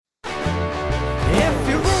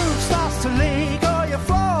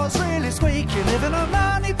make you live in a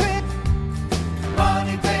money pit.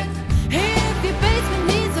 Money pit. If your basement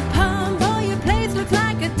needs a pump or your place looks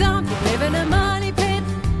like a dump, you live in a money pit.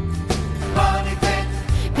 Money pit.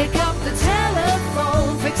 Pick up the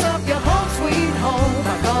telephone, fix up your home sweet home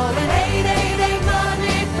by calling 888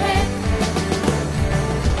 Money Pit.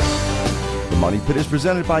 The Money Pit is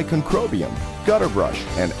presented by Concrobium, Gutter Brush,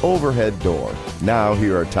 and Overhead Door. Now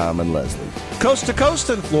here are Tom and Leslie. Coast to coast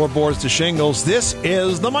and floorboards to shingles, this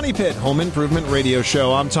is the Money Pit Home Improvement Radio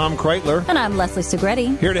Show. I'm Tom Kreitler. And I'm Leslie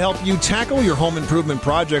Segretti. Here to help you tackle your home improvement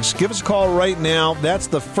projects. Give us a call right now. That's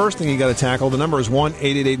the first thing you got to tackle. The number is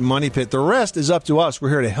 1-888-MONEY-PIT. The rest is up to us. We're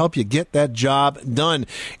here to help you get that job done.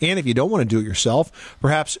 And if you don't want to do it yourself,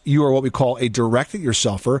 perhaps you are what we call a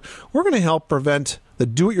direct-it-yourselfer. We're going to help prevent the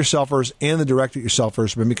do-it-yourselfers and the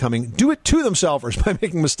direct-it-yourselfers from becoming do-it-to-themselfers by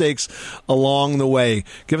making mistakes along the way.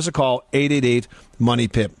 Give us a call,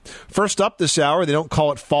 888-MONEY-PIT. First up this hour, they don't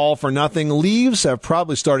call it fall for nothing. Leaves have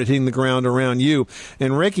probably started hitting the ground around you,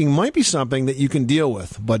 and raking might be something that you can deal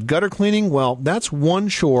with. But gutter cleaning, well, that's one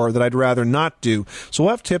chore that I'd rather not do. So we'll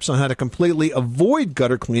have tips on how to completely avoid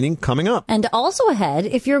gutter cleaning coming up. And also ahead,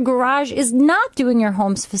 if your garage is not doing your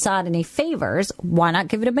home's facade any favors, why not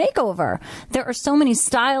give it a makeover? There are so many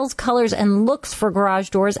styles, colors, and looks for garage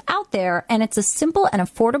doors out there, and it's a simple and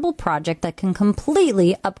affordable project that can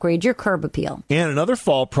completely upgrade your curb appeal. And another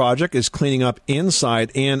fall project is cleaning up inside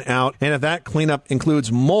and out. And if that cleanup includes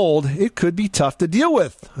mold, it could be tough to deal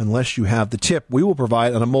with. Unless you have the tip we will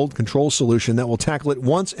provide on a mold control solution that will tackle it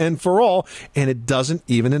once and for all, and it doesn't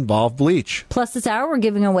even involve bleach. Plus this hour, we're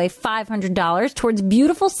giving away $500 towards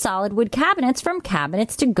beautiful solid wood cabinets from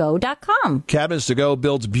cabinetstogo.com. Cabinets to Go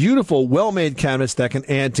builds beautiful, well-made cabinets that can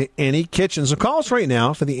add to any kitchen. So call us right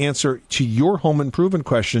now for the answer to your home improvement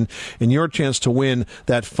question and your chance to win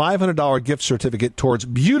that $500 gift certificate towards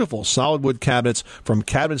beautiful solid wood cabinets from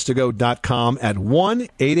cabinetstogo.com at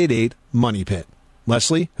 1-888-MONEY-PIT.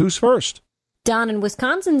 Leslie, who's first? Don in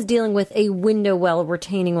Wisconsin's dealing with a window well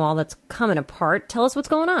retaining wall that's coming apart. Tell us what's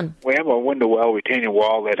going on. We have a window well retaining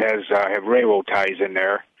wall that has have railroad ties in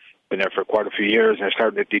there. Been there for quite a few years, and it's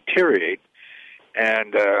starting to deteriorate.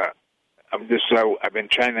 And I've been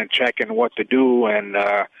trying to check in what to do, and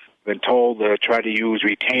been told to try to use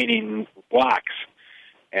retaining blocks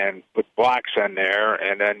and put blocks on there,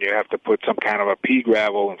 and then you have to put some kind of a pea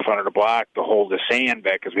gravel in front of the block to hold the sand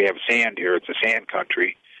back, because we have sand here. It's a sand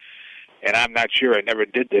country. And I'm not sure. I never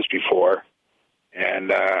did this before.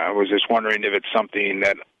 And I was just wondering if it's something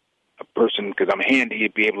that a person, because I'm handy,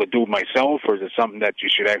 be able to do myself, or is it something that you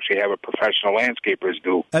should actually have a professional landscapers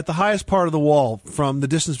do? At the highest part of the wall, from the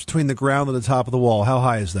distance between the ground and the top of the wall, how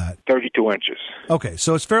high is that? 32 inches. Okay,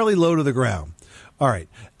 so it's fairly low to the ground. All right.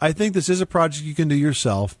 I think this is a project you can do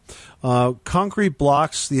yourself. Concrete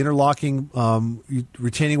blocks, the interlocking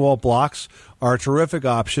retaining wall blocks, are a terrific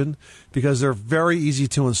option because they're very easy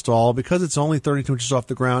to install. Because it's only 32 inches off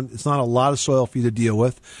the ground, it's not a lot of soil for you to deal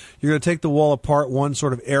with. You're going to take the wall apart one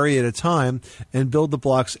sort of area at a time and build the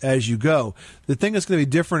blocks as you go. The thing that's going to be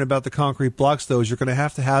different about the concrete blocks, though, is you're going to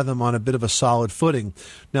have them on a bit of a solid footing.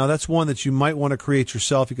 Now, that's one that you might want to create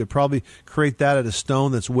yourself. You could probably create that at a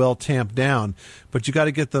stone that's well tamped down, but you got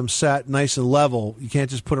to get them sat nice and level. You can't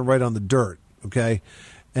just put them right on the dirt, okay?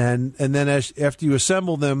 And then after you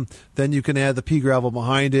assemble them, then you can add the pea gravel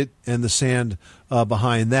behind it and the sand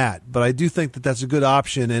behind that. But I do think that that's a good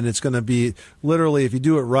option, and it's going to be literally, if you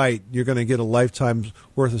do it right, you're going to get a lifetime's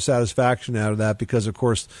worth of satisfaction out of that because, of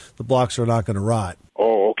course, the blocks are not going to rot.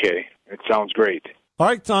 Oh, okay. It sounds great. All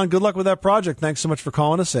right, Don, good luck with that project. Thanks so much for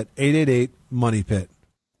calling us at 888-MONEY-PIT.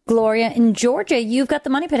 Gloria in Georgia, you've got the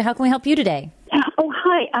Money Pit. How can we help you today? Oh,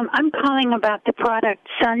 hi. I'm calling about the product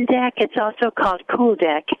Sun Deck. It's also called Cool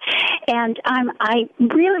Deck. And I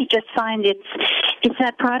really just find it's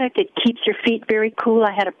that product. It keeps your feet very cool.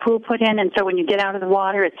 I had a pool put in, and so when you get out of the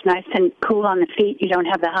water, it's nice and cool on the feet. You don't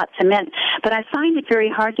have the hot cement. But I find it very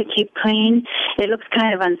hard to keep clean. It looks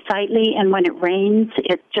kind of unsightly, and when it rains,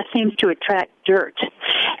 it just seems to attract dirt.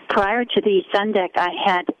 Prior to the Sun Deck, I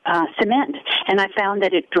had cement, and I found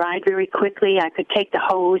that it dried very quickly. I could take the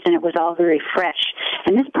hose, and it was all very fresh.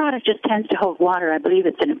 And this product just tends to hold water. I believe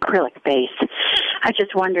it's an acrylic base. I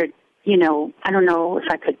just wondered, I don't know if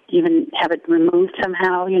I could even have it removed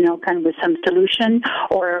somehow, kind of with some solution,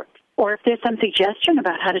 or if there's some suggestion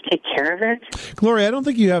about how to take care of it. Gloria, I don't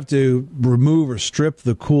think you have to remove or strip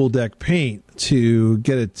the Cool Deck paint to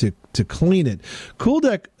get it to clean it. Cool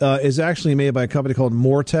Deck is actually made by a company called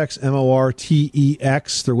Mortex,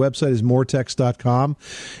 Mortex. Their website is mortex.com.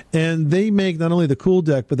 And they make not only the Cool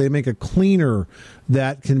Deck, but they make a cleaner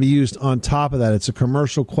that can be used on top of that. It's a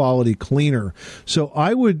commercial quality cleaner. So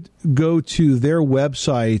I would go to their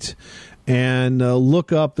website and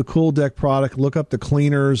look up the Cool Deck product, look up the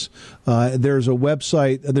cleaners. There's a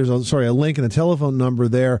website, a link and a telephone number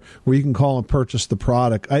there where you can call and purchase the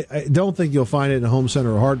product. I don't think you'll find it in a home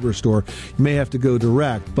center or hardware store. You may have to go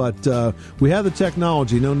direct, but we have the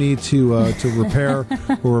technology. No need to repair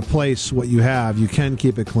or replace what you have. You can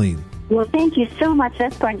keep it clean. Well, thank you so much.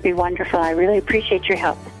 That's going to be wonderful. I really appreciate your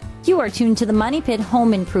help. You are tuned to the Money Pit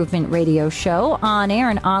Home Improvement Radio Show, on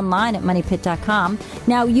air and online at moneypit.com.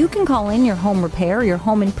 Now, you can call in your home repair, your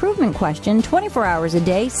home improvement question 24 hours a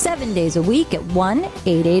day, 7 days a week at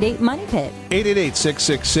 1-888-MONEYPIT.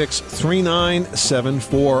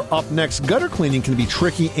 888-666-3974. Up next, gutter cleaning can be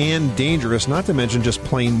tricky and dangerous, not to mention just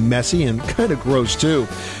plain messy and kind of gross, too.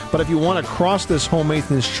 But if you want to cross this home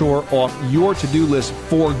maintenance chore off your to-do list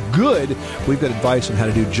for good, we've got advice on how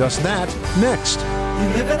to do just that next. You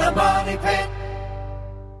live in a money pit.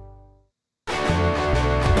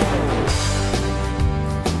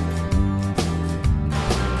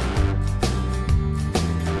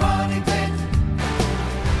 Money pit.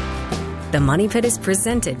 The Money Pit is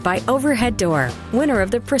presented by Overhead Door, winner of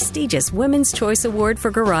the prestigious Women's Choice Award for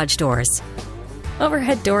garage doors.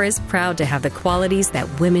 Overhead Door is proud to have the qualities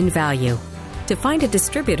that women value. To find a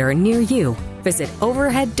distributor near you, visit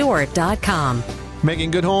overheaddoor.com.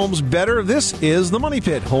 Making good homes better. This is the Money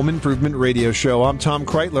Pit Home Improvement Radio Show. I'm Tom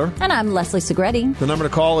Kreitler. And I'm Leslie Segretti. The number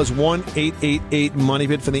to call is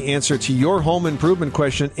 1-888-MONEY-PIT for the answer to your home improvement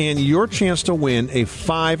question and your chance to win a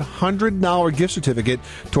 $500 gift certificate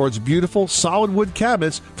towards beautiful solid wood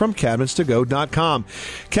cabinets from CabinetsToGo.com.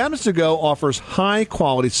 Cabinets to Go offers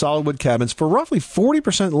high-quality solid wood cabinets for roughly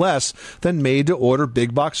 40% less than made-to-order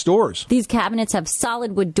big-box stores. These cabinets have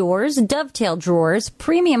solid wood doors, dovetail drawers,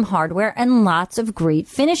 premium hardware, and lots of great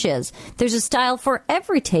finishes. There's a style for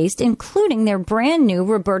every taste, including their brand new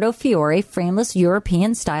Roberto Fiore frameless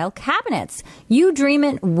European-style cabinets. You dream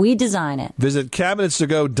it, we design it. Visit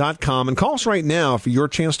CabinetsToGo.com and call us right now for your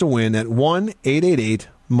chance to win at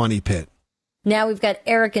 1-888-MONEY-PIT. Now we've got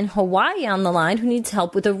Eric in Hawaii on the line who needs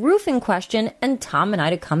help with a roofing question, and Tom and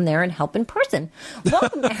I to come there and help in person.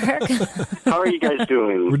 Welcome, Eric. How are you guys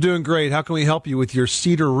doing? We're doing great. How can we help you with your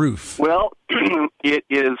cedar roof? Well, it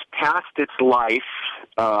is past its life,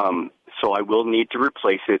 so I will need to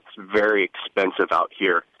replace it. It's very expensive out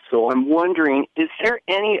here. So I'm wondering, is there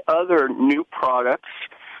any other new products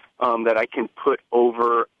that I can put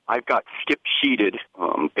over? I've got skip sheeted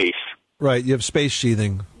base. Right, you have space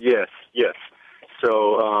sheathing. Yes.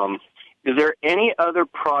 So is there any other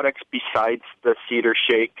products besides the cedar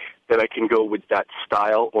shake that I can go with that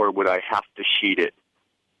style, or would I have to sheet it?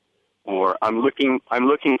 Or I'm looking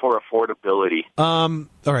for affordability. All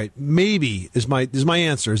right, maybe is my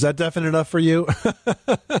answer. Is that definite enough for you?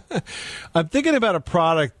 I'm thinking about a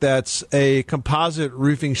product that's a composite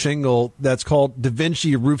roofing shingle that's called Da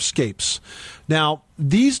Vinci Roofscapes. Now,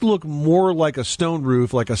 these look more like a stone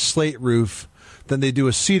roof, like a slate roof, than they do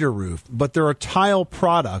a cedar roof, but they're a tile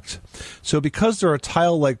product. So because they're a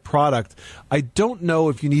tile-like product, I don't know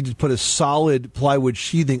if you need to put a solid plywood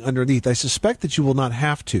sheathing underneath. I suspect that you will not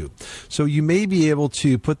have to. So you may be able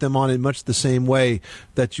to put them on in much the same way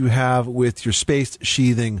that you have with your spaced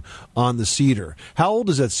sheathing on the cedar. How old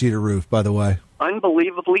is that cedar roof, by the way?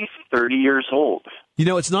 Unbelievably 30 years old. You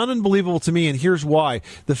know, it's not unbelievable to me, and here's why.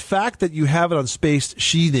 The fact that you have it on spaced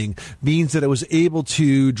sheathing means that it was able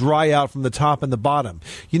to dry out from the top and the bottom.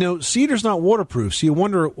 You know, cedar's not waterproof, so you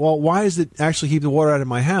wonder, well, why does it actually keep the water out of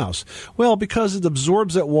my house? Well, because it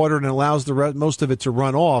absorbs that water and allows most of it to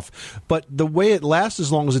run off. But the way it lasts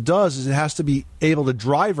as long as it does is it has to be able to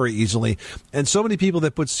dry very easily. And so many people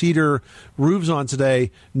that put cedar roofs on today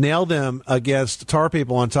nail them against tar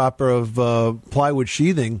paper on top of plywood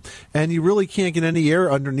sheathing, and you really can't get any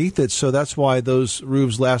air underneath it, so that's why those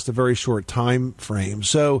roofs last a very short time frame.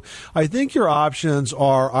 So I think your options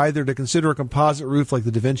are either to consider a composite roof like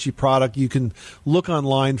the Da Vinci product. You can look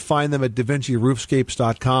online, find them at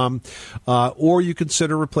DaVinciRoofscapes.com, or you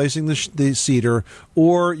consider replacing the cedar,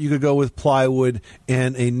 or you could go with plywood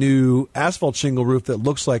and a new asphalt shingle roof that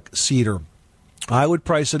looks like cedar. I would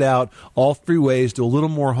price it out all three ways, do a little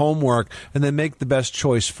more homework, and then make the best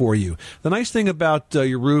choice for you. The nice thing about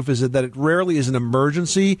your roof is that it rarely is an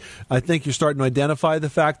emergency. I think you're starting to identify the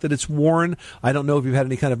fact that it's worn. I don't know if you've had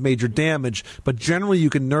any kind of major damage, but generally you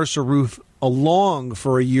can nurse a roof along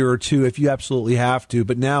for a year or two if you absolutely have to,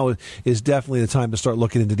 but now is definitely the time to start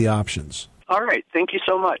looking into the options. All right. Thank you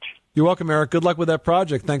so much. You're welcome, Eric. Good luck with that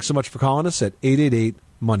project. Thanks so much for calling us at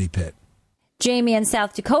 888-MONEY-PIT. Jamie in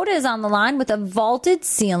South Dakota is on the line with a vaulted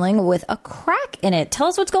ceiling with a crack in it. Tell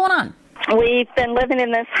us what's going on. We've been living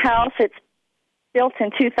in this house. It's built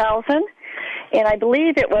in 2000, and I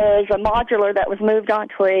believe it was a modular that was moved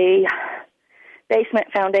onto a basement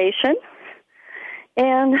foundation.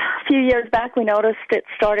 And a few years back, we noticed it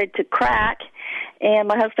started to crack, and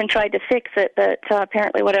my husband tried to fix it, but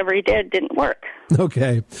apparently whatever he did didn't work.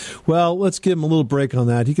 Okay. Well, let's give him a little break on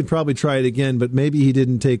that. He could probably try it again, but maybe he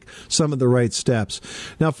didn't take some of the right steps.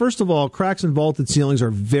 Now, first of all, cracks in vaulted ceilings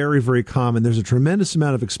are very, very common. There's a tremendous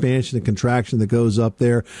amount of expansion and contraction that goes up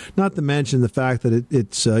there, not to mention the fact that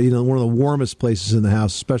it's one of the warmest places in the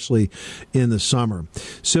house, especially in the summer.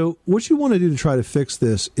 So what you want to do to try to fix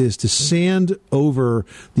this is to sand over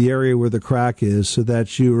the area where the crack is so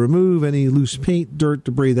that you remove any loose paint, dirt,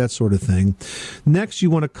 debris, that sort of thing. Next, you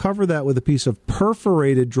want to cover that with a piece of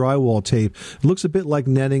perforated drywall tape. It looks a bit like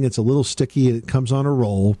netting. It's a little sticky. It comes on a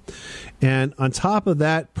roll. And on top of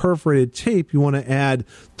that perforated tape, you want to add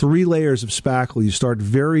 3 layers of spackle. You start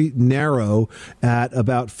very narrow at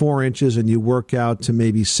about 4 inches, and you work out to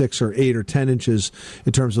maybe 6 or 8 or 10 inches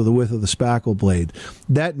in terms of the width of the spackle blade.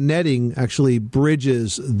 That netting actually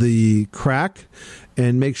bridges the crack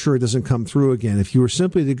and make sure it doesn't come through again. If you were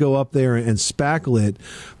simply to go up there and spackle it,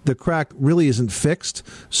 the crack really isn't fixed.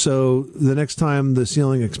 So the next time the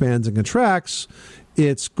ceiling expands and contracts,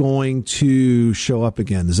 it's going to show up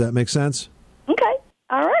again. Does that make sense? Okay.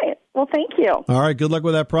 All right. Well, thank you. All right. Good luck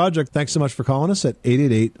with that project. Thanks so much for calling us at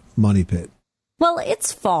 888 Money Pit. Well,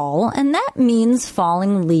 it's fall, and that means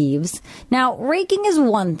falling leaves. Now, raking is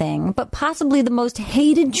one thing, but possibly the most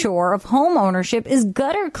hated chore of home ownership is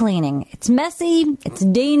gutter cleaning. It's messy, it's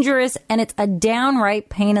dangerous, and it's a downright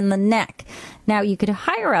pain in the neck. Now, you could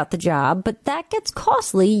hire out the job, but that gets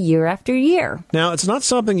costly year after year. Now, it's not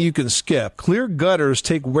something you can skip. Clear gutters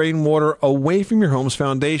take rainwater away from your home's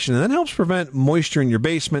foundation, and that helps prevent moisture in your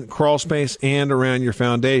basement, crawl space, and around your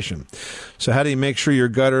foundation. So how do you make sure your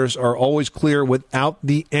gutters are always clear without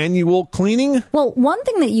the annual cleaning? Well, one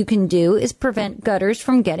thing that you can do is prevent gutters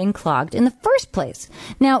from getting clogged in the first place.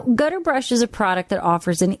 Now, Gutter Brush is a product that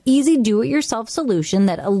offers an easy do-it-yourself solution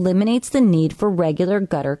that eliminates the need for regular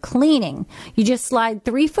gutter cleaning. You just slide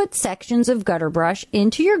 3-foot sections of Gutter Brush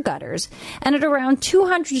into your gutters, and at around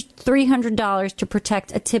 $200 to $300 to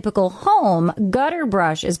protect a typical home, Gutter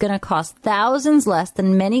Brush is going to cost thousands less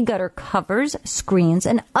than many gutter covers, screens,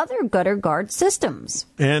 and other gutter guard systems.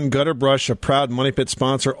 And Gutter Brush, a proud Money Pit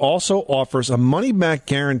sponsor, also offers a money-back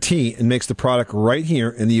guarantee and makes the product right here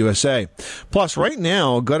in the USA. Plus, right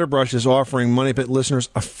now, Gutter Brush is offering Money Pit listeners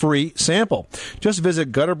a free sample. Just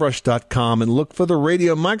visit gutterbrush.com and look for the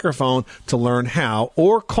radio microphone to learn how,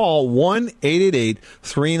 or call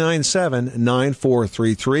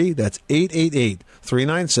 1-888-397-9433. That's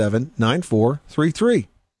 888-397-9433.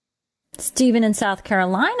 Stephen in South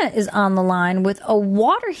Carolina is on the line with a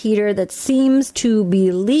water heater that seems to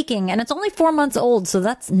be leaking, and it's only 4 months old, so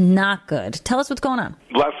that's not good. Tell us what's going on.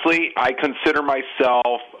 Leslie, I consider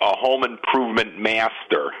myself a home improvement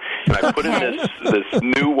master, and I put in this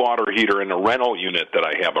new water heater in a rental unit that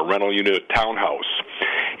I have, a rental unit townhouse.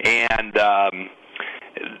 And I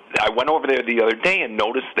went over there the other day and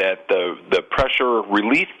noticed that the pressure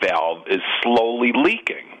relief valve is slowly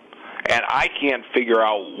leaking. And I can't figure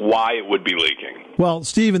out why it would be leaking. Well,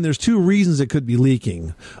 Stephen, there's 2 reasons it could be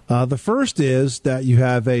leaking. The first is that you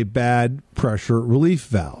have a bad pressure relief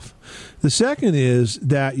valve. The second is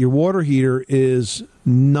that your water heater is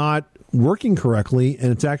not working correctly,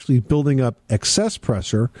 and it's actually building up excess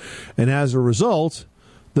pressure. And as a result,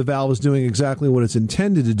 the valve is doing exactly what it's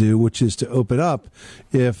intended to do, which is to open up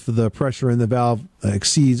if the pressure in the valve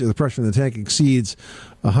exceeds, or the pressure in the tank exceeds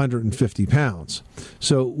 150 pounds.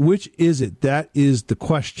 So which is it? That is the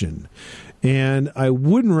question. And I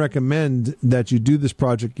wouldn't recommend that you do this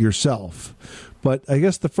project yourself. But I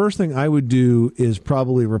guess the first thing I would do is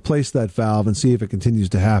probably replace that valve and see if it continues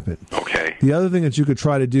to happen. Okay. The other thing that you could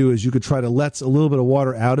try to do is you could try to let a little bit of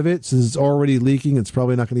water out of it. Since it's already leaking, it's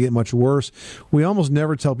probably not going to get much worse. We almost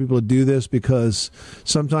never tell people to do this because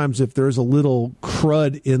sometimes if there's a little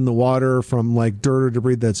crud in the water from like dirt or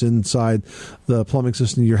debris that's inside the plumbing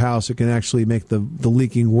system of your house, it can actually make the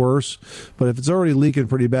leaking worse. But if it's already leaking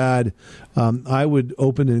pretty bad, I would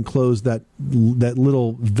open and close that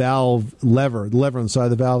little valve lever, the lever on the side of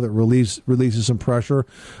the valve that releases some pressure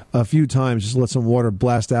a few times. Just let some water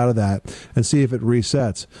blast out of that and see if it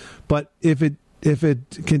resets. But if it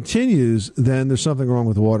continues, then there's something wrong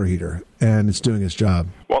with the water heater and it's doing its job.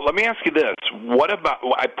 Well, let me ask you this. What about,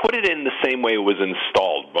 I put it in the same way it was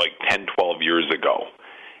installed like 10, 12 years ago.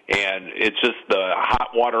 And it's just the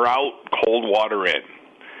hot water out, cold water in.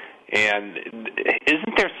 And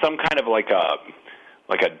isn't there some kind of like a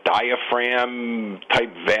diaphragm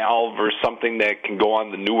type valve or something that can go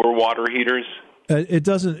on the newer water heaters? It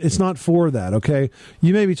doesn't. It's not for that. Okay,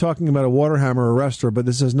 you may be talking about a water hammer arrestor, but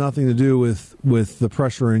this has nothing to do with the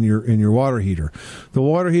pressure in your water heater. The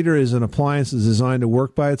water heater is an appliance that's designed to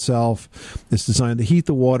work by itself. It's designed to heat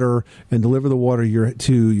the water and deliver the water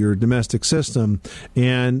to your domestic system.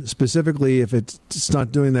 And specifically, if it's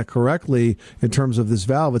not doing that correctly in terms of this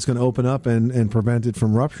valve, it's going to open up and prevent it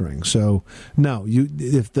from rupturing. So no,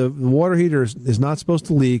 if the water heater is not supposed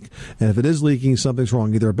to leak, and if it is leaking, something's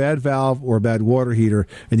wrong. Either a bad valve or a bad water heater,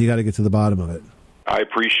 and you got to get to the bottom of it. I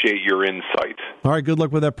appreciate your insight. All right, good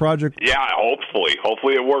luck with that project. Yeah,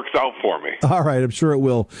 hopefully it works out for me. All right, I'm sure it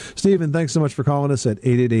will. Stephen, thanks so much for calling us at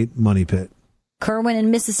 888-MONEY-PIT. Kerwin in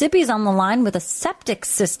Mississippi is on the line with a septic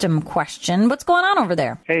system question. What's going on over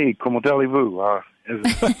there? Hey, como allez-vous?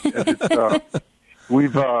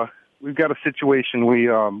 We've got a situation. We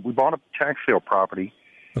bought a tax sale property.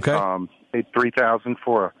 Okay. Paid $3,000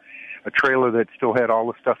 for a trailer that still had all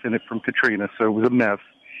the stuff in it from Katrina, so it was a mess.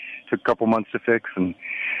 Took a couple months to fix, and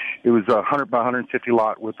it was a 100 by 150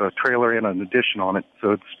 lot with a trailer and an addition on it.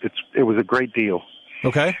 So it was a great deal.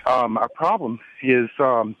 Okay. Our problem is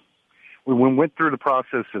we went through the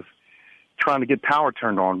process of trying to get power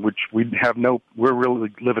turned on, which we're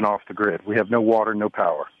really living off the grid. We have no water, no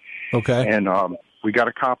power. Okay. And we got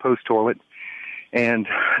a compost toilet. And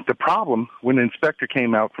the problem, when the inspector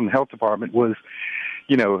came out from the health department, was,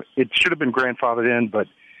 it should have been grandfathered in, but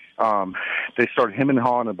they started hemming and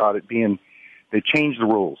hawing about it they changed the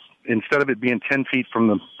rules. Instead of it being 10 feet from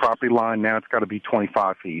the property line, now it's got to be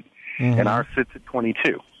 25 feet. Mm-hmm. And ours sits at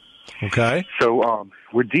 22. Okay. So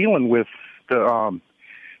we're dealing with the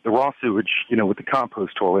raw sewage, with the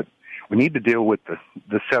compost toilet. We need to deal with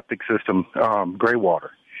the septic system, gray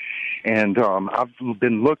water. And I've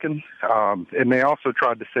been looking, and they also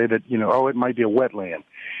tried to say that, it might be a wetland.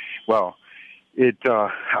 Well,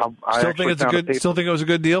 Still think it was a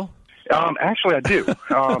good deal? Actually, I do.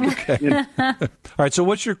 Okay. All right. So,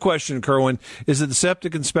 what's your question, Kerwin? Is it the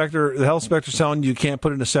septic inspector, the health inspector, telling you can't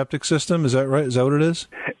put in a septic system? Is that right? Is that what it is?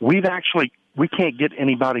 We can't get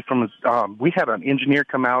anybody from. We had an engineer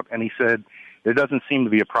come out, and he said there doesn't seem to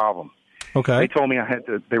be a problem. Okay. They told me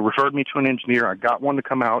they referred me to an engineer. I got one to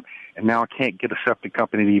come out, and now I can't get a septic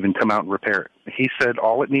company to even come out and repair it. He said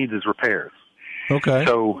all it needs is repairs. Okay.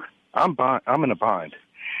 So I'm in a bind.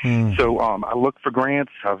 So I look for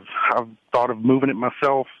grants. I've thought of moving it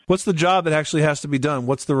myself. What's the job that actually has to be done?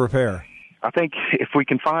 What's the repair? I think if we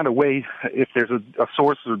can find a way, if there's a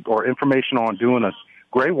source or information on doing a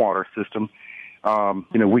gray water system,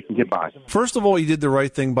 we can get by. First of all, you did the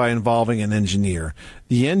right thing by involving an engineer.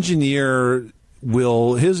 The engineer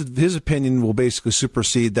his opinion will basically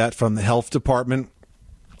supersede that from the health department.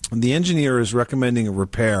 The engineer is recommending a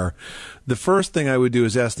repair. The first thing I would do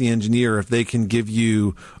is ask the engineer if they can give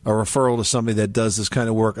you a referral to somebody that does this kind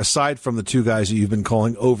of work, aside from the two guys that you've been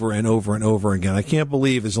calling over and over and over again. I can't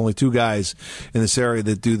believe there's only two guys in this area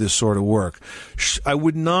that do this sort of work. I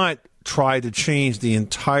would not try to change the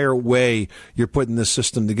entire way you're putting this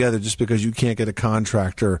system together just because you can't get a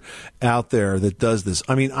contractor out there that does this.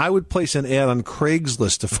 I mean, I would place an ad on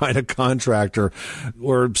Craigslist to find a contractor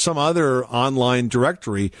or some other online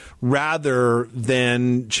directory rather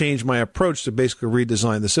than change my approach to basically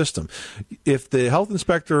redesign the system. If the health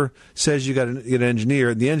inspector says you got to get an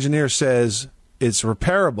engineer, the engineer says it's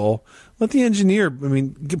repairable, let the engineer,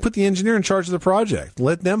 put the engineer in charge of the project.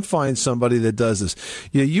 Let them find somebody that does this.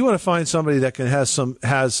 You want to find somebody that has some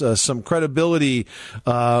credibility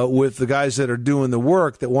with the guys that are doing the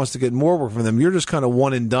work, that wants to get more work from them. You're just kind of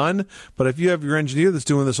one and done. But if you have your engineer that's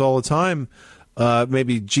doing this all the time,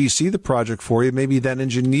 maybe GC the project for you. Maybe that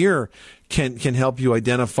engineer can help you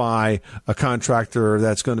identify a contractor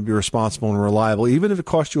that's going to be responsible and reliable. Even if it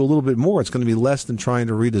costs you a little bit more, it's going to be less than trying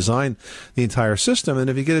to redesign the entire system. And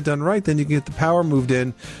if you get it done right, then you can get the power moved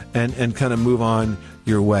in and kind of move on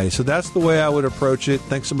your way. So that's the way I would approach it.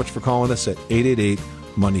 Thanks so much for calling us at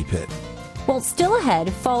 888-MONEY-PIT. Well, still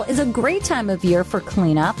ahead, fall is a great time of year for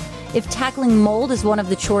cleanup. If tackling mold is one of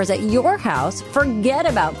the chores at your house, forget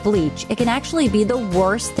about bleach. It can actually be the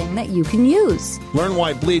worst thing that you can use. Learn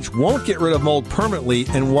why bleach won't get rid of mold permanently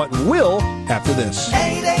and what will after this.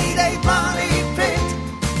 888-MONEY-PIT.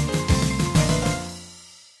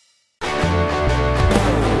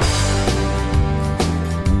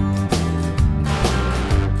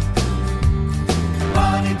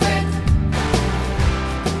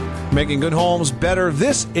 Making good homes better.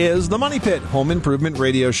 This is the Money Pit Home Improvement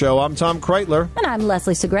Radio Show. I'm Tom Kreitler. And I'm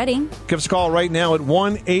Leslie Segretti. Give us a call right now at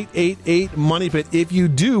 1-888-MONEY-PIT. If you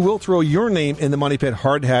do, we'll throw your name in the Money Pit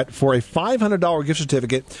hard hat for a $500 gift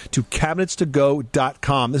certificate to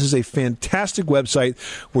cabinetstogo.com. This is a fantastic website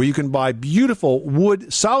where you can buy beautiful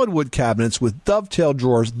solid wood cabinets with dovetail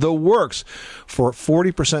drawers, the works, for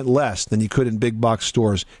 40% less than you could in big box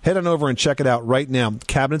stores. Head on over and check it out right now,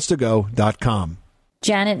 cabinetstogo.com.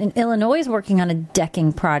 Janet in Illinois is working on a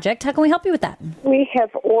decking project. How can we help you with that? We have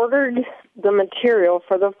ordered the material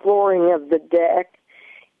for the flooring of the deck,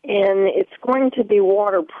 and it's going to be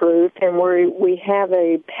waterproof, and we have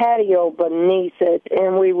a patio beneath it,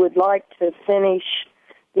 and we would like to finish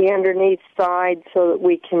the underneath side so that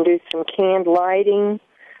we can do some canned lighting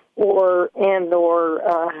or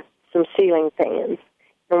some ceiling fans,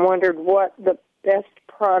 and wondered what the best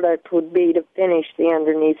product would be to finish the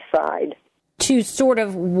underneath side. To sort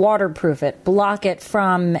of waterproof it, block it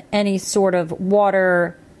from any sort of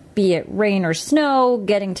water, be it rain or snow,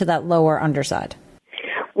 getting to that lower underside.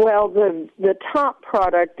 Well, the top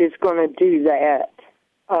product is going to do that.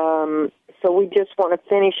 So we just want to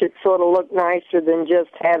finish it so it'll look nicer than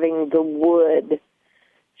just having the wood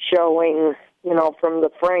showing, from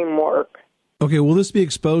the framework. Okay, will this be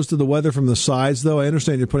exposed to the weather from the sides, though? I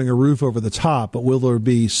understand you're putting a roof over the top, but will there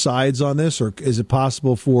be sides on this, or is it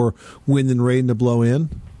possible for wind and rain to blow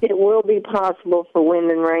in? It will be possible for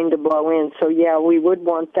wind and rain to blow in, so yeah, we would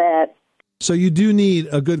want that. So you do need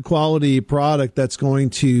a good quality product that's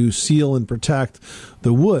going to seal and protect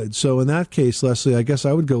the wood. So in that case, Leslie, I guess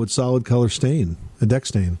I would go with solid color stain, a deck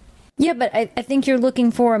stain. Yeah, but I think you're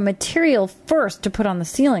looking for a material first to put on the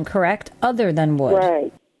ceiling, correct? Other than wood.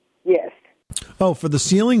 Right, yes. Oh, for the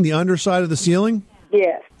ceiling, the underside of the ceiling?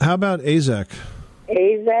 Yes. How about AZEK?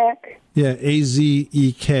 AZEK? Yeah,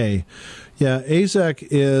 AZEK. Yeah, AZEK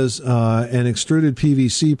is an extruded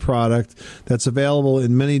PVC product that's available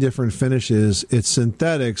in many different finishes. It's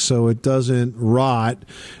synthetic, so it doesn't rot,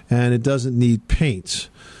 and it doesn't need paint.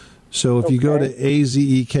 So if you go to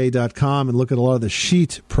azek.com and look at a lot of the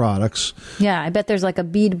sheet products. Yeah, I bet there's like a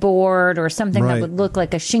beadboard or something Right. that would look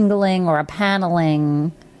like a shingling or a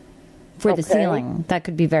paneling for the ceiling. That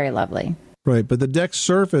could be very lovely. Right, but the deck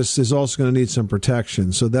surface is also going to need some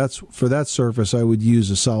protection. So for that surface, I would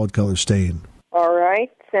use a solid color stain. All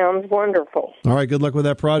right, sounds wonderful. All right, good luck with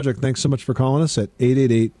that project. Thanks so much for calling us at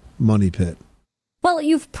 888-MONEY-PIT. Well,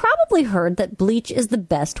 you've probably heard that bleach is the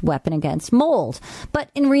best weapon against mold.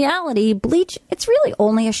 But in reality, bleach, it's really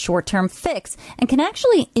only a short-term fix and can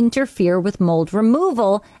actually interfere with mold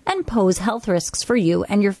removal and pose health risks for you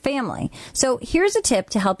and your family. So here's a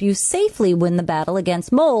tip to help you safely win the battle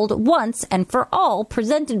against mold once and for all,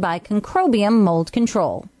 presented by Concrobium Mold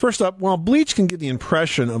Control. First up, while bleach can give the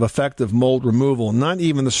impression of effective mold removal, not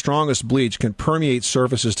even the strongest bleach can permeate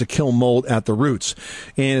surfaces to kill mold at the roots.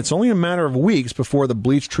 And it's only a matter of weeks before the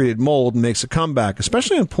bleach-treated mold makes a comeback,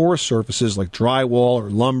 especially on porous surfaces like drywall or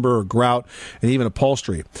lumber or grout and even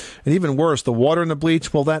upholstery. And even worse, the water in the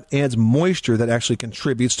bleach, well, that adds moisture that actually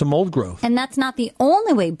contributes to mold growth. And that's not the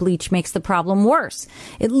only way bleach makes the problem worse.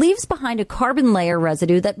 It leaves behind a carbon layer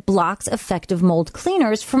residue that blocks effective mold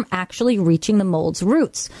cleaners from actually reaching the mold's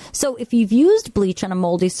roots. So if you've used bleach on a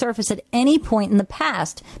moldy surface at any point in the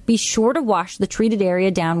past, be sure to wash the treated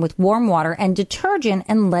area down with warm water and detergent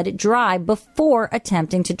and let it dry before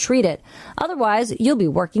attempting to treat it. Otherwise, you'll be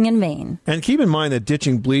working in vain. And keep in mind that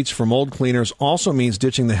ditching bleach for mold cleaners also means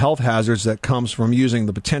ditching the health hazards that comes from using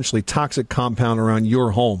the potentially toxic compound around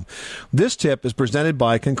your home. This tip is presented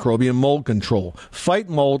by Concrobium Mold Control. Fight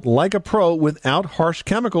mold like a pro without harsh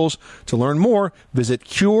chemicals. To learn more, visit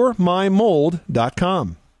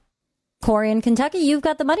curemymold.com. Corey in Kentucky, you've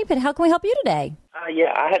got the Money Pit. How can we help you today?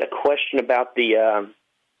 Yeah, I had a question about the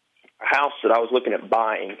house that I was looking at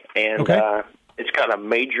buying, and it's got a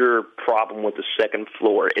major problem with the second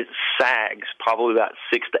floor. It sags probably about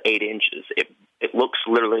 6 to 8 inches. It looks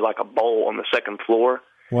literally like a bowl on the second floor.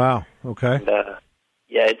 Wow. Okay. And,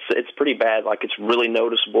 yeah, it's pretty bad. Like, it's really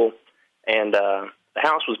noticeable. And the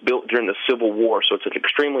house was built during the Civil War, so it's an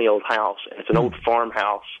extremely old house, and it's an old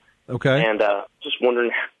farmhouse. Okay. And just wondering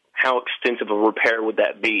how extensive a repair would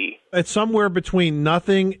that be? It's somewhere between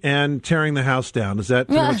nothing and tearing the house down. Does that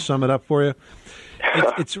pretty much sum it up for you?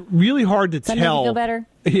 It's really hard to Does that tell. make you feel better?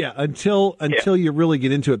 Yeah, until you really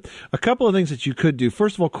get into it. A couple of things that you could do.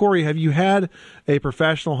 First of all, Corey, have you had a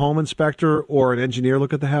professional home inspector or an engineer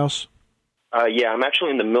look at the house? Yeah, I'm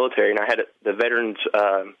actually in the military, and I had the Veterans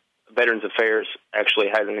Affairs actually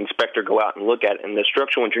had an inspector go out and look at it, and the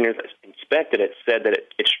structural engineer that inspected it said that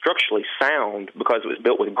it's structurally sound because it was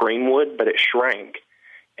built with green wood, but it shrank.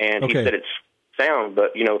 And he said sound.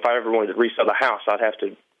 But, if I ever wanted to resell the house, I'd have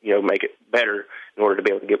to, make it better in order to be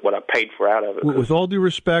able to get what I paid for out of it. With all due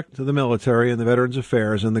respect to the military and the Veterans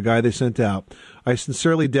Affairs and the guy they sent out, I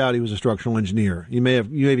sincerely doubt he was a structural engineer. You may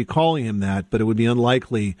be calling him that, but it would be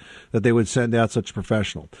unlikely that they would send out such a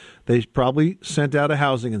professional. They probably sent out a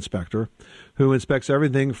housing inspector who inspects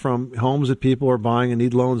everything from homes that people are buying and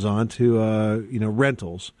need loans on to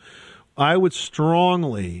rentals. I would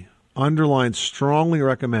strongly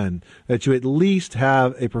recommend that you at least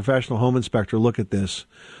have a professional home inspector look at this.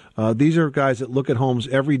 These are guys that look at homes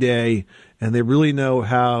every day, and they really know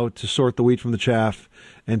how to sort the wheat from the chaff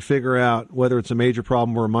and figure out whether it's a major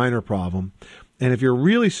problem or a minor problem. And if you're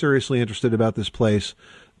really seriously interested about this place,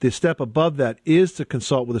 the step above that is to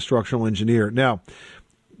consult with a structural engineer. Now,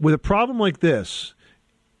 with a problem like this,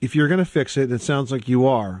 if you're going to fix it, and it sounds like you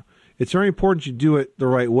are, it's very important you do it the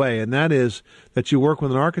right way, and that is that you work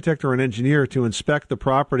with an architect or an engineer to inspect the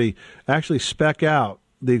property, actually spec out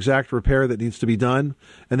the exact repair that needs to be done,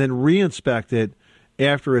 and then re-inspect it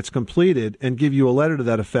after it's completed and give you a letter to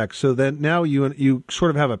that effect. So then now you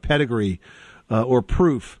sort of have a pedigree or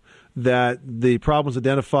proof that the problem's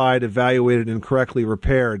identified, evaluated, and correctly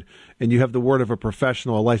repaired, and you have the word of a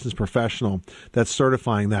professional, a licensed professional that's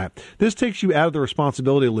certifying that. This takes you out of the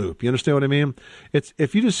responsibility loop. You understand what I mean? It's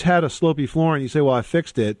if you just had a slopey floor and you say, well, I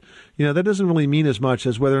fixed it, that doesn't really mean as much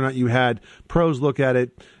as whether or not you had pros look at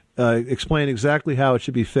it, explain exactly how it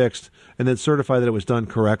should be fixed, and then certify that it was done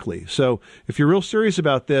correctly. So if you're real serious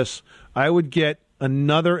about this, I would get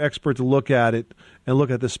another expert to look at it and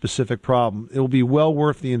look at this specific problem. It will be well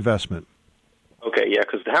worth the investment. Okay, yeah,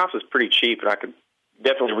 because the house is pretty cheap, and I could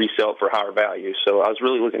definitely resell it for higher value. So I was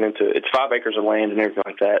really looking into it. It's 5 acres of land and everything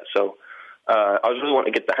like that. So I was really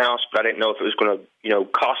wanting to get the house, but I didn't know if it was going to,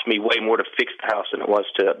 cost me way more to fix the house than it was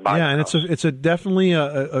to buy the house. And it's definitely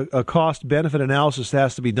a cost-benefit analysis that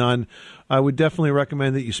has to be done. I would definitely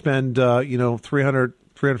recommend that you spend,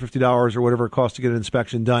 $350 or whatever it costs to get an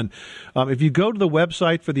inspection done. If you go to the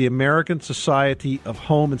website for the American Society of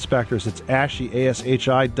Home Inspectors, it's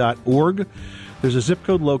ASHI.org. There's a zip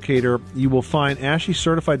code locator. You will find ASHI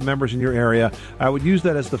certified members in your area. I would use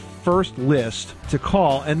that as the first list to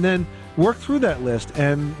call, and then work through that list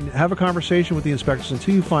and have a conversation with the inspectors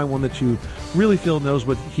until you find one that you really feel knows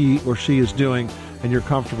what he or she is doing and you're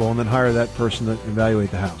comfortable, and then hire that person to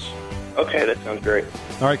evaluate the house. Okay, that sounds great.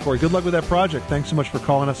 All right, Corey, good luck with that project. Thanks so much for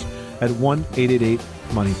calling us at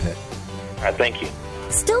 1-888-MONEY-PIT. All right, thank you.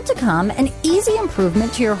 Still to come, an easy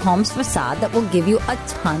improvement to your home's facade that will give you a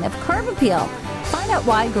ton of curb appeal. Find out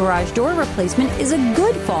why garage door replacement is a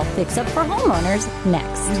good fall fix-up for homeowners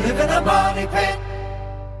next. We live in a money pit.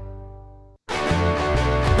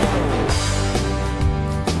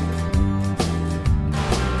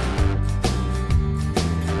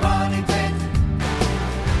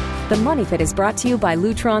 The Money Pit is brought to you by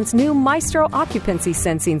Lutron's new Maestro occupancy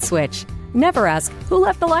sensing switch. Never ask, who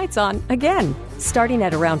left the lights on again? Starting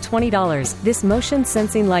at around $20, this motion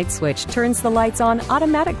sensing light switch turns the lights on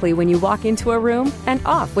automatically when you walk into a room and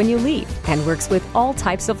off when you leave, and works with all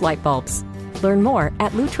types of light bulbs. Learn more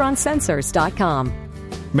at lutronsensors.com.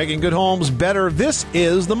 Making good homes better. This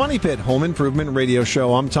is the Money Pit Home Improvement Radio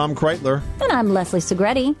Show. I'm Tom Kreitler. And I'm Leslie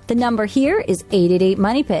Segretti. The number here is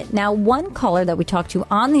 888-MONEY-PIT. Now, one caller that we talked to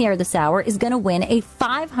on the air this hour is going to win a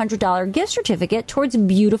 $500 gift certificate towards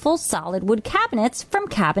beautiful solid wood cabinets from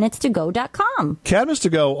cabinetstogo.com. Cabinets to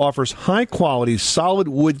Go offers high-quality solid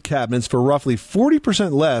wood cabinets for roughly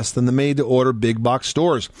 40% less than the made-to-order big box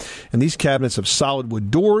stores. And these cabinets have solid wood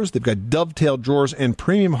doors, they've got dovetail drawers, and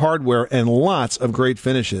premium hardware, and lots of great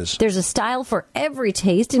finishes. There's a style for every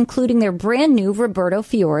taste, including their brand new Roberto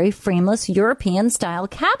Fiore frameless European-style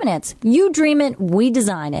cabinets. You dream it, we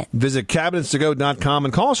design it. Visit cabinetstogo.com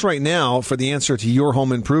and call us right now for the answer to your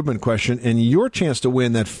home improvement question and your chance to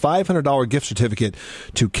win that $500 gift certificate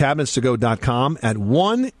to cabinetstogo.com at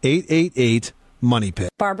 1-888-MONEY-PIT.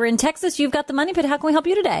 Barbara in Texas, you've got the Money Pit. How can we help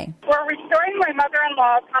you today? We're restoring my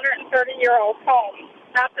mother-in-law's 130-year-old home.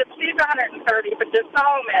 Not that she's 130, but this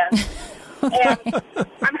home is. And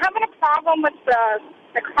I'm having a problem with the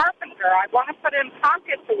carpenter. I want to put in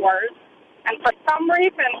pocket doors, and for some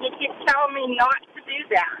reason he keeps telling me not to do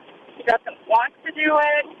that. He doesn't want to do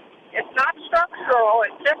it. It's not structural.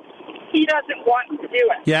 It's just he doesn't want to do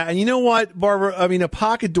it. Yeah, and you know what, Barbara? I mean, a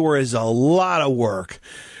pocket door is a lot of work.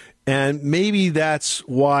 And maybe that's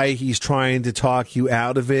why he's trying to talk you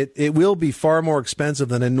out of it. It will be far more expensive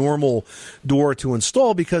than a normal door to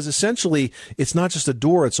install because essentially it's not just a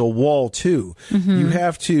door, it's a wall too. Mm-hmm. You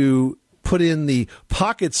have to put in the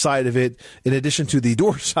pocket side of it in addition to the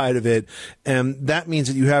door side of it, and that means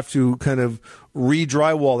that you have to kind of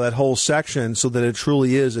re-drywall that whole section so that it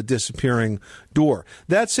truly is a disappearing door.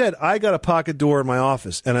 That said, I got a pocket door in my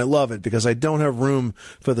office, and I love it because I don't have room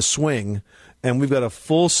for the swing. And we've got a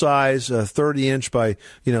full size 30-inch by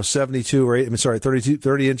 72 or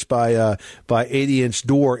 30-inch by 80-inch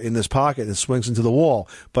door in this pocket that swings into the wall.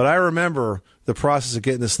 But I remember the process of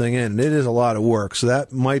getting this thing in, and it is a lot of work. So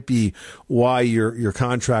that might be why your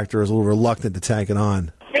contractor is a little reluctant to tack it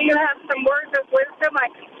on. Do you have some words of wisdom I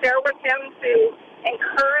can share with him to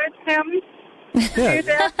encourage him?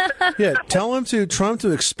 Yeah, tell him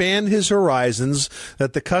to expand his horizons,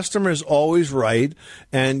 that the customer is always right,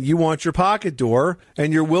 and you want your pocket door,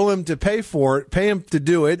 and you're willing to pay for it, pay him to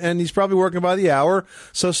do it, and he's probably working by the hour,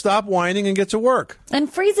 so stop whining and get to work. And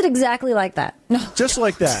phrase it exactly like that. No. Just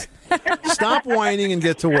like that. Stop whining and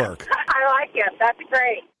get to work. I like it. That's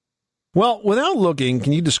great. Well, without looking,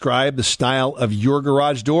 can you describe the style of your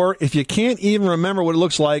garage door? If you can't even remember what it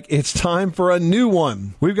looks like, it's time for a new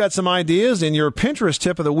one. We've got some ideas in your Pinterest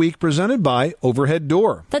tip of the week presented by Overhead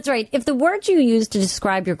Door. That's right. If the words you use to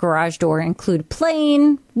describe your garage door include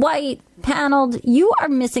plain, white, paneled, you are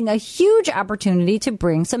missing a huge opportunity to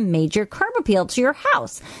bring some major curb appeal to your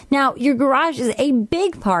house. Now, your garage is a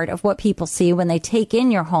big part of what people see when they take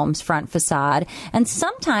in your home's front facade, and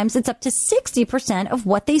sometimes it's up to 60% of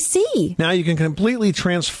what they see. Now, you can completely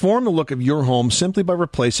transform the look of your home simply by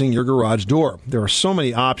replacing your garage door. There are so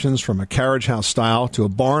many options, from a carriage house style to a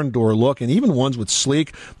barn door look, and even ones with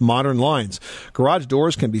sleek, modern lines. Garage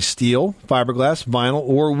doors can be steel, fiberglass, vinyl,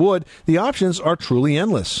 or wood. The options are truly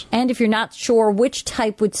endless. And if you're not sure which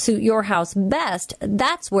type would suit your house best,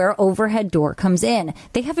 that's where Overhead Door comes in.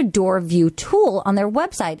 They have a door view tool on their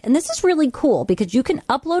website, and this is really cool because you can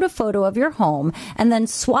upload a photo of your home and then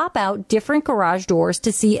swap out different garage doors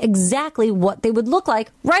to see exactly what they would look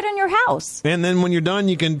like right on your house. And then when you're done,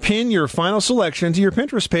 you can pin your final selection to your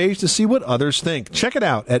Pinterest page to see what others think. Check it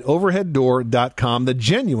out at overheaddoor.com, the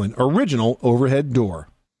genuine, original Overhead Door.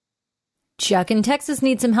 Chuck in Texas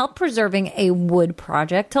needs some help preserving a wood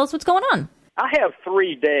project. Tell us what's going on. I have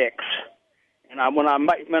 3 decks, and when I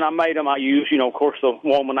made them, I used, of course, the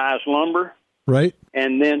womanized lumber. Right.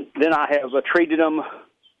 And then I have treated them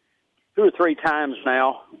 2 or 3 times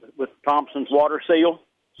now with Thompson's water seal.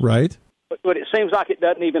 Right. But it seems like it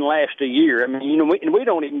doesn't even last a year. I mean, we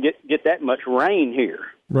don't even get that much rain here.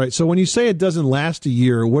 Right. So when you say it doesn't last a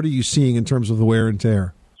year, what are you seeing in terms of the wear and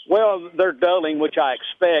tear? Well, they're dulling, which I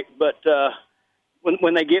expect, but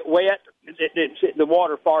when they get wet, the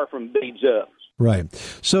water far from beads up. Right.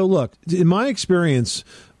 So, look, in my experience,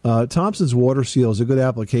 Thompson's water seal is a good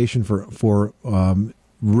application for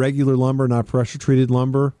regular lumber, not pressure-treated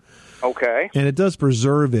lumber. Okay. And it does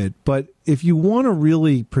preserve it. But if you want to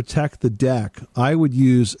really protect the deck, I would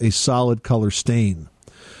use a solid color stain.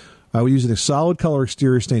 I would use a solid color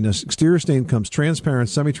exterior stain. Now, exterior stain comes transparent,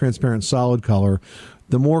 semi-transparent, solid color.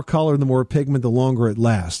 The more color, the more pigment, the longer it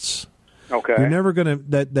lasts. Okay. You're never going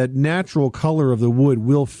to, that natural color of the wood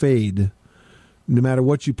will fade no matter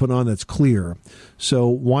what you put on that's clear. So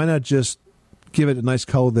why not just give it a nice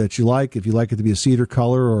color that you like? If you like it to be a cedar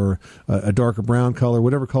color or a darker brown color,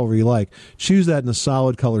 whatever color you like, choose that in a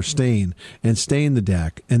solid color stain and stain the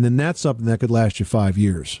deck. And then that's something that could last you 5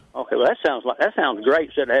 years. Okay, well, that sounds great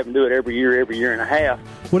instead of having to do it every year and a half.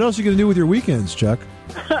 What else are you going to do with your weekends, Chuck?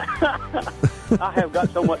 I have got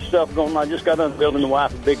so much stuff going on. I just got done building the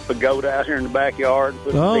wife a big pagoda out here in the backyard.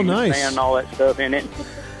 Put a nice. Stand and all that stuff in it.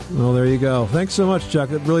 Well, there you go. Thanks so much, Chuck.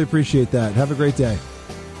 I really appreciate that. Have a great day.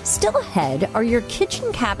 Still ahead, are your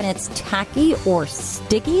kitchen cabinets tacky or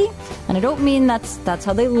sticky? And I don't mean that's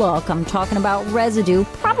how they look. I'm talking about residue,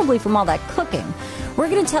 probably from all that cooking. We're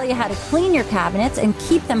going to tell you how to clean your cabinets and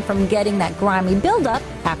keep them from getting that grimy buildup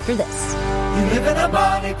after this. You live in a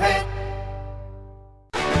money pit.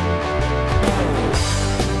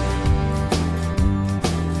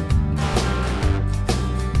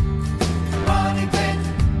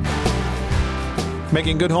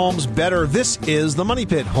 Making good homes better. This is the Money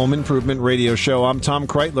Pit Home Improvement Radio Show. I'm Tom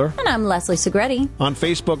Kreitler. And I'm Leslie Segretti. On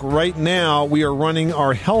Facebook right now, we are running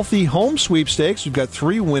our Healthy Home Sweepstakes. We've got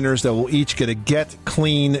 3 winners that will each get a Get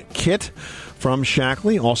Clean kit from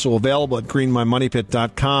Shackley, also available at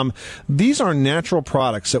greenmymoneypit.com. These are natural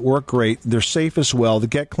products that work great. They're safe as well. The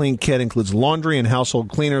Get Clean kit includes laundry and household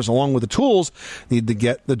cleaners along with the tools needed to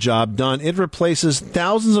get the job done. It replaces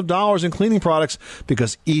thousands of dollars in cleaning products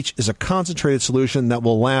because each is a concentrated solution that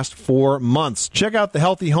will last for months. Check out the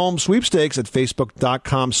Healthy Home Sweepstakes at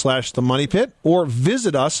facebook.com/themoneypit or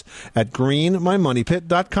visit us at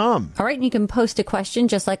greenmymoneypit.com. All right, and you can post a question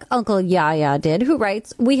just like Uncle Yaya did, who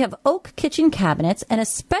writes, we have oak kitchen cabinets, and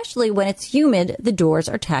especially when it's humid, the doors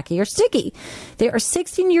are tacky or sticky. They are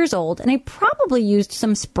 16 years old, and I probably used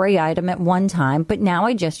some spray item at one time, but now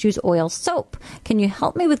I just use oil soap. Can you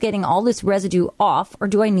help me with getting all this residue off, or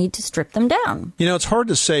do I need to strip them down? You know, it's hard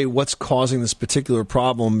to say what's causing this particular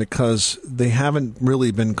problem because they haven't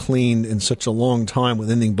really been cleaned in such a long time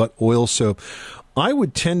with anything but oil soap. I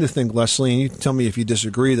would tend to think, Leslie, and you can tell me if you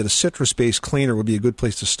disagree, that a citrus-based cleaner would be a good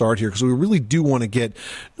place to start here because we really do want to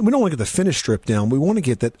we don't want to get the finish stripped down. We want to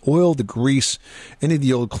get that oil, the grease, any of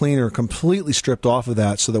the old cleaner completely stripped off of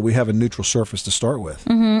that so that we have a neutral surface to start with.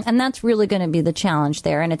 Mm-hmm. And that's really going to be the challenge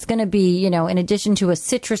there. And it's going to be, in addition to a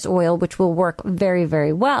citrus oil, which will work very,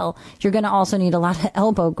 very well, you're going to also need a lot of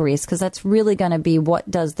elbow grease because that's really going to be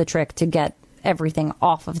what does the trick to get everything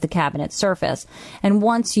off of the cabinet surface. And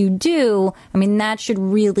once you do, that should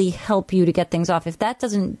really help you to get things off. If that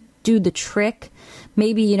doesn't do the trick,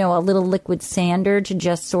 maybe, a little liquid sander to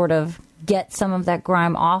just sort of get some of that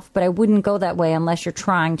grime off, but I wouldn't go that way unless you're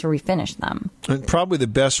trying to refinish them. And probably the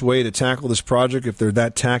best way to tackle this project, if they're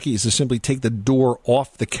that tacky, is to simply take the door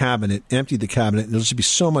off the cabinet, empty the cabinet. It'll just be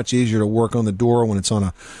so much easier to work on the door when it's on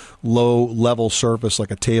a low-level surface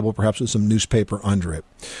like a table, perhaps with some newspaper under it.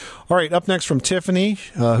 All right, up next from Tiffany,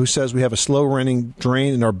 who says we have a slow-running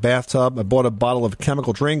drain in our bathtub. I bought a bottle of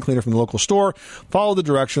chemical drain cleaner from the local store. Follow the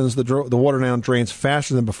directions. The water now drains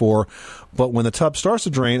faster than before. But when the tub starts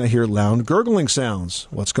to drain, I hear loud gurgling sounds.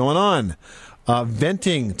 What's going on?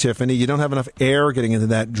 Venting, Tiffany. You don't have enough air getting into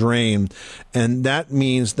that drain. And that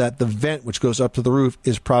means that the vent, which goes up to the roof,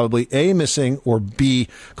 is probably A, missing, or B,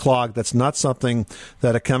 clogged. That's not something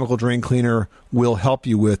that a chemical drain cleaner will help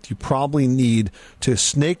you with. You probably need to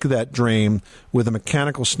snake that drain with a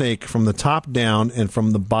mechanical snake from the top down and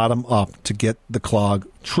from the bottom up to get the clog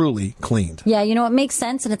truly cleaned. Yeah, it makes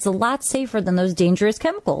sense, and it's a lot safer than those dangerous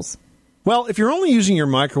chemicals. Well, if you're only using your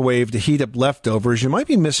microwave to heat up leftovers, you might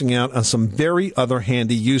be missing out on some very other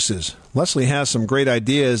handy uses. Leslie has some great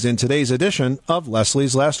ideas in today's edition of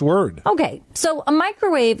Leslie's Last Word. Okay, so a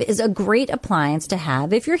microwave is a great appliance to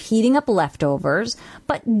have if you're heating up leftovers,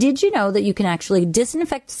 but did you know that you can actually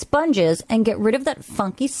disinfect sponges and get rid of that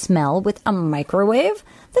funky smell with a microwave?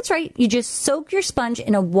 That's right, you just soak your sponge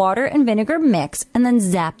in a water and vinegar mix and then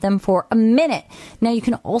zap them for a minute. Now you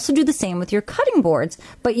can also do the same with your cutting boards,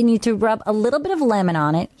 but you need to rub a little bit of lemon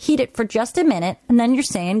on it, heat it for just a minute, and then you're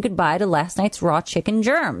saying goodbye to last night's raw chicken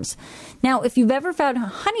germs. Now, if you've ever found a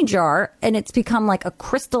honey jar and it's become like a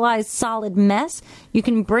crystallized solid mess, you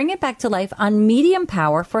can bring it back to life on medium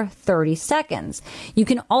power for 30 seconds. You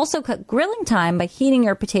can also cut grilling time by heating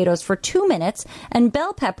your potatoes for 2 minutes and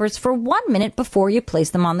bell peppers for 1 minute before you place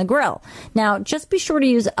them on the grill. Now, just be sure to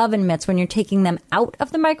use oven mitts when you're taking them out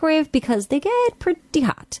of the microwave because they get pretty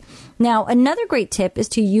hot. Now, another great tip is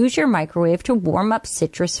to use your microwave to warm up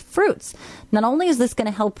citrus fruits. Not only is this going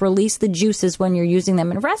to help release the juices when you're using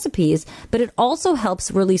them in recipes, but it also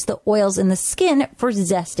helps release the oils in the skin for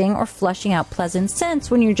zesting or flushing out pleasant scents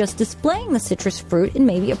when you're just displaying the citrus fruit in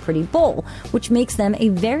maybe a pretty bowl, which makes them a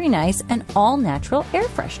very nice and all-natural air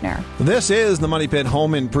freshener. This is the Money Pit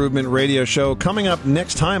Home Improvement Radio Show. Coming up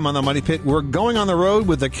next time on the Money Pit, we're going on the road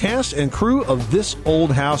with the cast and crew of This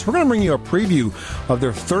Old House. We're going to bring you a preview of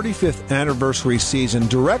their 35th anniversary season,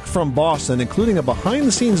 direct from Boston, including a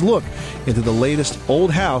behind-the-scenes look into the latest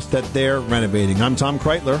old house that they're renovating. I'm Tom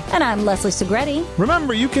Kreitler. And I'm Leslie Segretti.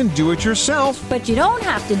 Remember, you can do it yourself, but you don't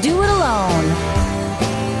have to do it alone.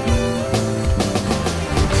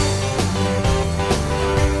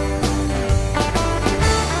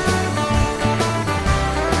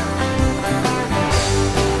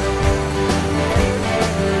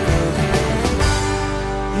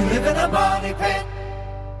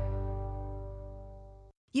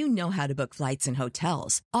 You know how to book flights and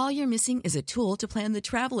hotels. All you're missing is a tool to plan the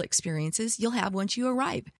travel experiences you'll have once you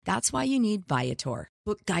arrive. That's why you need Viator.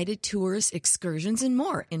 Book guided tours, excursions, and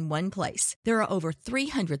more in one place. There are over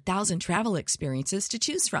 300,000 travel experiences to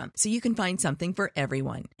choose from, so you can find something for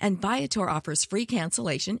everyone. And Viator offers free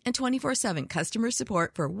cancellation and 24/7 customer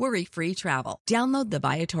support for worry-free travel. Download the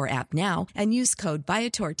Viator app now and use code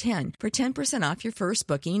Viator10 for 10% off your first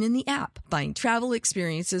booking in the app. Find travel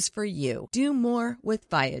experiences for you. Do more with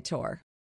Viator.